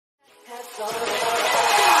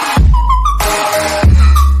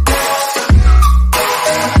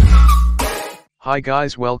Hi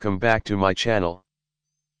guys, welcome back to my channel.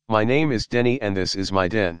 My name is Denny and this is my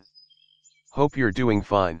den. Hope you're doing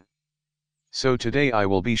fine. So today I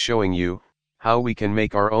will be showing you how we can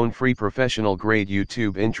make our own free professional grade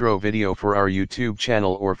YouTube intro video for our YouTube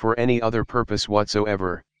channel or for any other purpose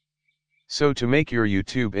whatsoever. So to make your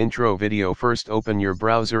YouTube intro video, first open your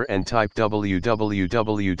browser and type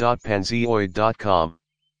www.panzoid.com.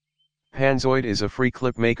 Panzoid is a free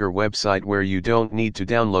clip maker website where you don't need to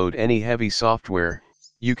download any heavy software.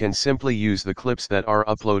 You can simply use the clips that are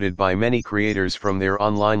uploaded by many creators from their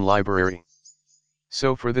online library.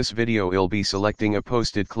 So for this video I'll be selecting a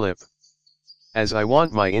posted clip. As I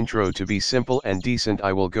want my intro to be simple and decent,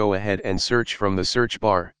 I will go ahead and search from the search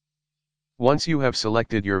bar. Once you have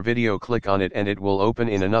selected your video, click on it and it will open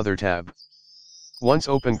in another tab. Once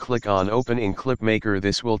open, click on Open in Clip Maker.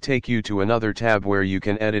 This will take you to another tab where you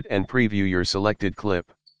can edit and preview your selected clip.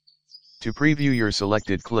 To preview your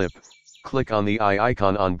selected clip, click on the eye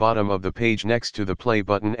icon on bottom of the page next to the play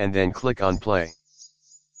button and then click on play.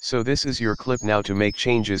 So this is your clip. Now to make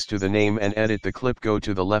changes to the name and edit the clip, go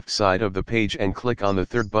to the left side of the page and click on the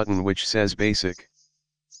third button which says Basic.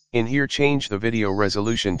 In here change the video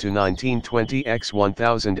resolution to 1920 x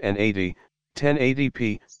 1080,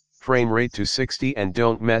 1080p, frame rate to 60 and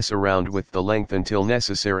don't mess around with the length until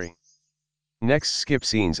necessary. Next, skip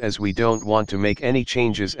scenes as we don't want to make any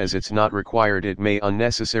changes as it's not required. It may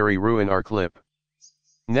unnecessarily ruin our clip.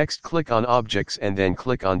 Next, click on Objects and then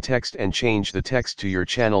click on Text and change the text to your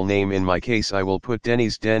channel name. In my case I will put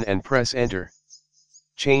Denny's Den and press Enter.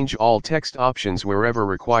 Change all text options wherever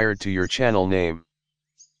required to your channel name.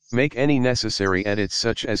 Make any necessary edits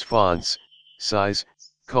such as fonts, size,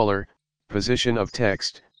 color, position of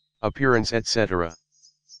text, appearance, etc.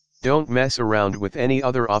 Don't mess around with any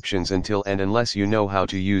other options until and unless you know how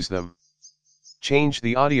to use them. Change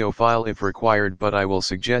the audio file if required, but I will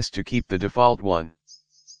suggest to keep the default one.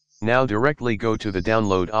 Now directly go to the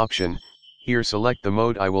download option. Here select the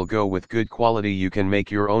mode. I will go with good quality. You can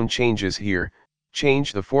make your own changes here.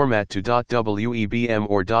 Change the format to .webm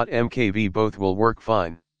or .mkv, both will work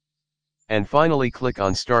fine. And finally click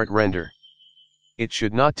on Start Render. It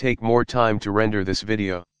should not take more time to render this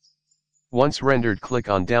video. Once rendered, click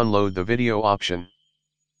on Download the video option.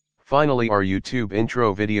 Finally, our YouTube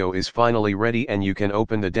intro video is finally ready and you can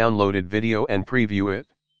open the downloaded video and preview it.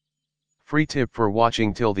 Free tip for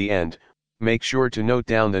watching till the end: make sure to note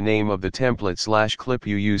down the name of the template/clip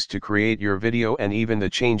you used to create your video and even the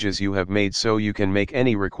changes you have made so you can make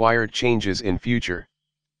any required changes in future.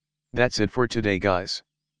 That's it for today guys.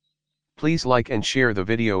 Please like and share the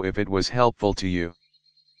video if it was helpful to you.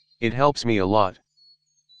 It helps me a lot.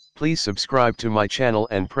 Please subscribe to my channel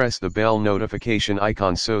and press the bell notification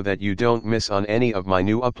icon so that you don't miss on any of my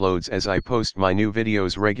new uploads as I post my new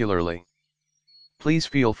videos regularly. Please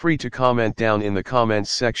feel free to comment down in the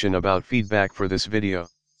comments section about feedback for this video.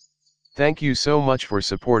 Thank you so much for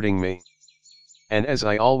supporting me. And as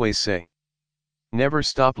I always say, never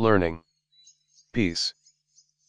stop learning. Peace.